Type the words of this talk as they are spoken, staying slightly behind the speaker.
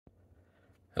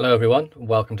Hello everyone,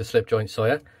 welcome to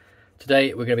SlipjointSawyer. Today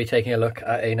we're going to be taking a look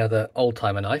at another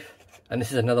old-timer knife, and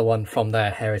this is another one from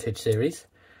their Heritage series.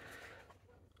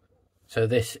 So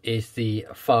this is the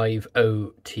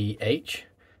 5OTH,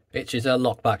 which is a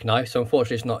lockback knife, so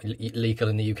unfortunately it's not legal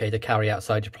in the UK to carry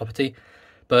outside your property,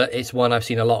 but it's one I've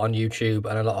seen a lot on YouTube,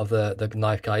 and a lot of the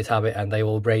knife guys have it and they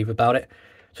all rave about it.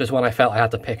 So it's one I felt I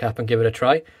had to pick up and give it a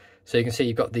try. So you can see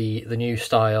you've got the new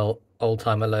style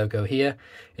old-timer logo here.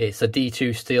 It's a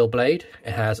D2 steel blade.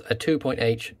 It has a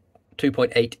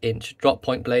 2.8 inch drop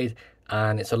point blade,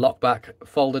 and it's a lockback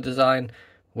folder design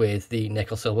with the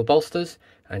nickel silver bolsters.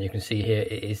 And you can see here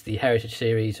it is the Heritage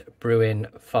series Bruin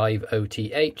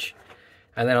 5OTH.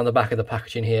 And then on the back of the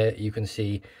packaging here you can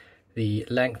see the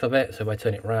length of it. So if I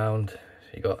turn it round,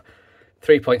 you've got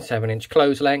 3.7 inch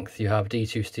close length, you have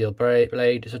D2 steel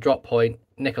blade, it's a drop point,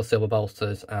 nickel silver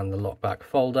bolsters, and the lockback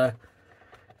folder.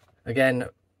 Again,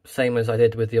 same as I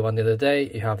did with the one the other day,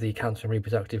 you have the cancer and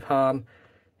reproductive harm.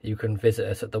 You can visit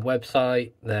us at the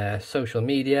website, their social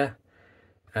media,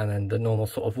 and then the normal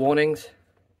sort of warnings.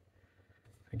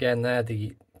 Again there,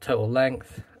 the total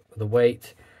length, the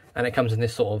weight, and it comes in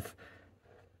this sort of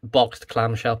boxed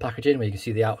clamshell packaging where you can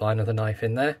see the outline of the knife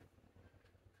in there.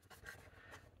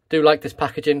 Do like this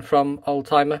packaging from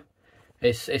Oldtimer.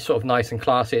 It's sort of nice and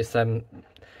classy. It's the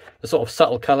sort of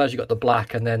subtle colours. You've got the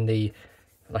black and then the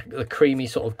creamy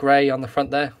sort of grey on the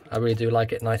front there. I really do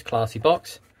like it. Nice classy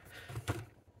box.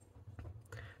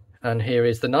 And here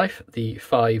is the knife, the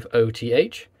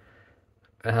 5OTH.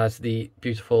 It has the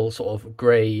beautiful sort of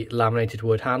grey laminated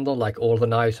wood handle like all the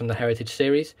knives from the Heritage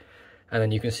series. And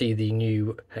then you can see the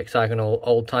new hexagonal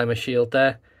Oldtimer shield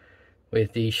there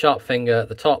with the sharp finger at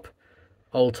the top,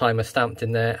 Oldtimer stamped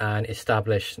in there, and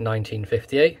established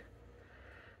 1958.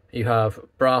 You have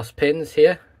brass pins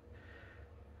here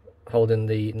holding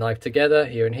the knife together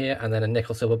here and here, and then a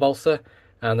nickel silver bolster,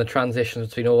 and the transitions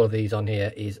between all of these on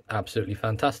here is absolutely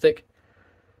fantastic.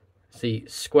 It's the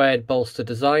squared bolster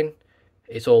design.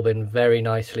 It's all been very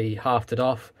nicely hafted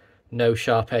off, no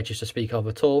sharp edges to speak of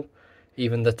at all.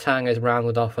 Even the tang is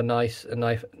rounded off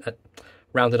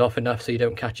rounded off enough so you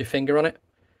don't catch your finger on it.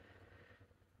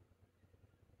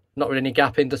 Not really any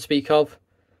gap in to speak of.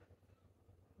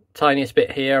 Tiniest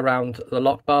bit here around the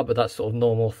lock bar, but that's sort of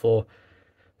normal for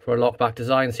a lockback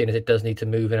design, seeing as it does need to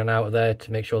move in and out of there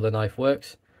to make sure the knife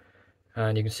works.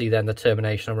 And you can see then the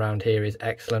termination around here is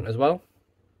excellent as well.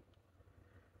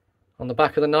 On the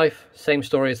back of the knife, same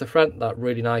story as the front, that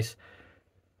really nice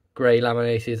grey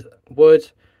laminated wood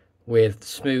with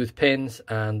smooth pins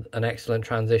and an excellent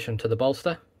transition to the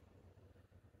bolster.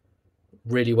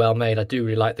 Really well made. I do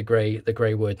really like the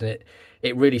grey wood, and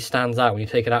it really stands out when you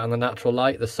take it out in the natural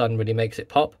light. The sun really makes it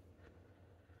pop.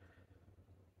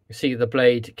 You see the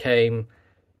blade came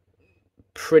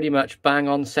pretty much bang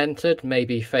on centered,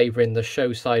 maybe favoring the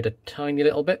show side a tiny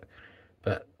little bit,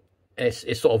 but it's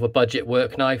sort of a budget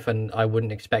work knife, and I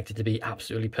wouldn't expect it to be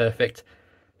absolutely perfect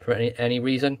for any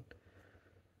reason.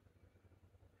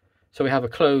 So we have a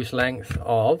close length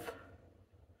of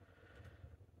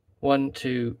 1,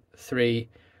 2, 3,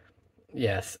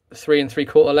 yes, 3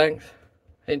 3/4 length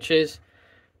inches.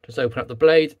 Just open up the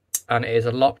blade, and it is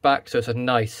a lockback, so it's a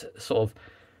nice sort of,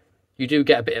 you do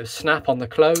get a bit of snap on the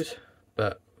close,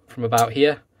 but from about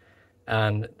here,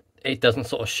 and it doesn't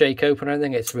sort of shake open or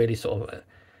anything. It's really sort of,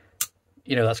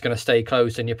 you know, that's going to stay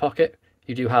closed in your pocket.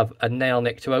 You do have a nail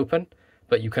nick to open,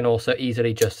 but you can also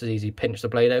just as easy pinch the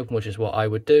blade open, which is what I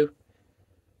would do.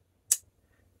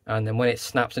 And then when it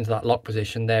snaps into that lock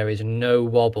position, there is no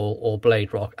wobble or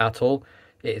blade rock at all.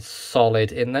 It's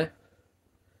solid in there.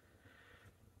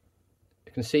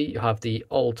 You can see you have the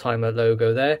Oldtimer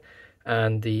logo there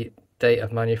and the date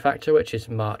of manufacture, which is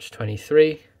March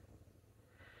 23.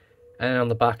 And on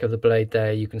the back of the blade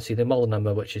there, you can see the model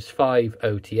number, which is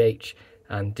 5OTH,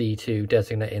 and D2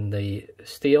 designating the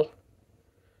steel.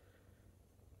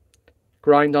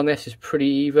 Grind on this is pretty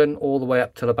even all the way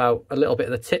up till about a little bit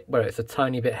of the tip where it's a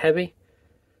tiny bit heavy.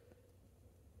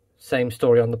 Same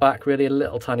story on the back, really, a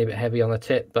little tiny bit heavy on the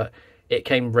tip, but it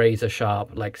came razor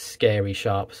sharp, like scary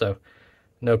sharp, so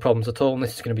no problems at all. And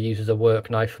this is going to be used as a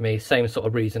work knife for me. Same sort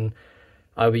of reason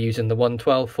I'll be using the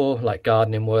 112 for, like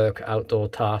gardening work, outdoor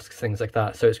tasks, things like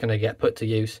that. So it's going to get put to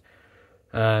use.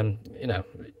 You know,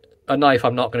 a knife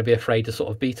I'm not going to be afraid to sort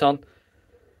of beat on.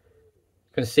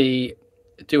 You can see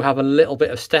do have a little bit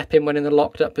of stepping when in the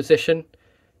locked up position.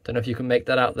 Don't know if you can make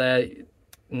that out there.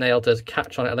 Nail does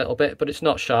catch on it a little bit, but it's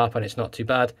not sharp and it's not too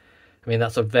bad. I mean,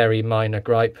 that's a very minor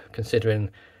gripe considering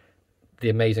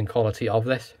the amazing quality of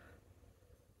this.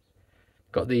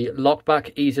 Got the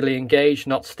lockback easily engaged,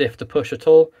 not stiff to push at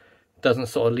all. Doesn't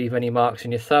sort of leave any marks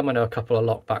in your thumb. I know a couple of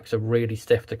lockbacks are really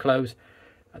stiff to close.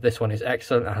 This one is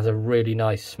excellent. It has a really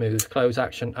nice smooth close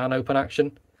action and open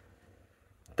action.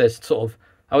 There's sort of,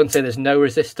 I wouldn't say there's no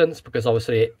resistance, because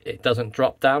obviously it doesn't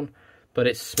drop down, but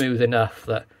it's smooth enough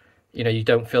that, you know, you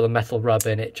don't feel the metal rub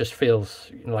in. It just feels,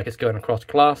 you know, like it's going across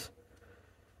glass.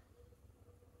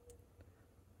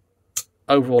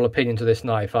 Overall opinions of this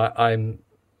knife, I'm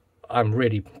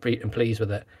really pleased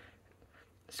with it.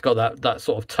 It's got that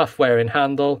sort of tough wearing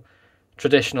handle,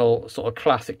 traditional sort of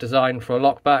classic design for a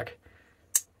lockback.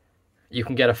 You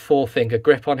can get a 4-finger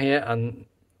grip on here, and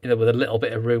you know, with a little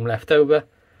bit of room left over,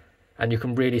 and you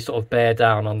can really sort of bear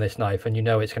down on this knife, and you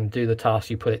know it's going to do the task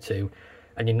you put it to,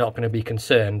 and you're not going to be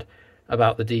concerned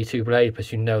about the D2 blade,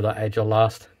 because you know that edge will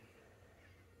last.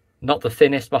 Not the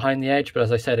thinnest behind the edge, but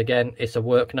as I said again, it's a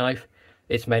work knife.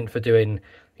 It's meant for doing,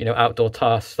 you know, outdoor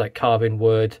tasks like carving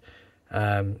wood,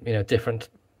 you know, different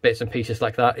bits and pieces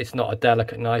like that. It's not a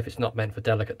delicate knife. It's not meant for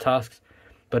delicate tasks,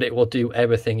 but it will do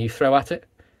everything you throw at it.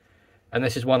 And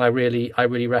this is one I really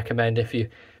recommend if you're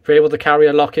able to carry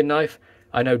a locking knife.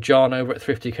 I know John over at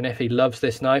Thrifty Kniffy loves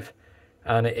this knife,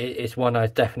 and it's one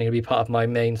that's definitely going to be part of my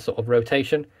main sort of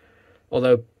rotation.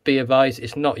 Although, be advised,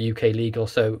 it's not UK legal,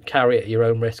 so carry it at your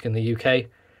own risk in the UK.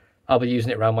 I'll be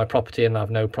using it around my property and I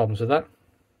have no problems with that.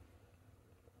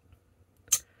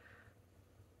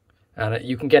 And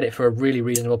you can get it for a really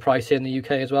reasonable price here in the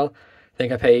UK as well. I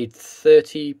think I paid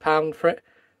 £30 for it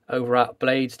over at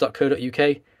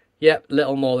blades.co.uk. Yep,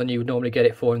 little more than you would normally get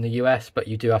it for in the US, but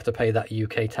you do have to pay that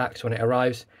UK tax when it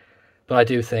arrives. But I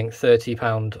do think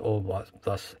 £30, or what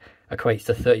thus equates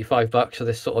to $35 for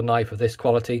this sort of knife of this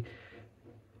quality,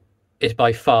 is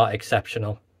by far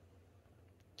exceptional.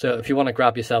 So if you want to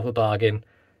grab yourself a bargain,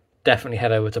 definitely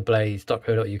head over to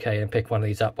blades.co.uk and pick one of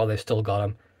these up while they've still got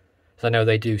them. I know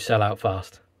they do sell out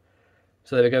fast.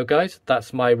 So there we go, guys.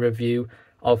 That's my review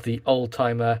of the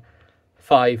Oldtimer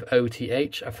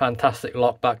 5OTH, a fantastic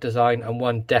lockback design, and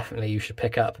one definitely you should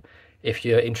pick up if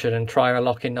you're interested in trying a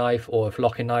locking knife, or if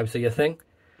locking knives are your thing.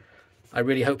 I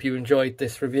really hope you enjoyed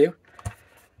this review.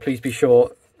 Please be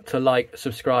sure to like,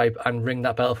 subscribe, and ring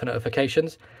that bell for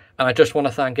notifications. And I just want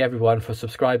to thank everyone for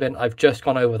subscribing. I've just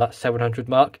gone over that 700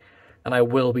 mark, and I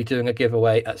will be doing a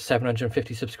giveaway at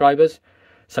 750 subscribers.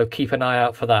 So keep an eye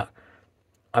out for that.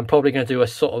 I'm probably going to do a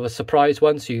sort of a surprise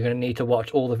one, so you're going to need to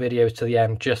watch all the videos to the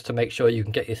end just to make sure you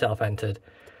can get yourself entered.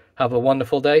 Have a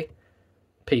wonderful day.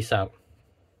 Peace out.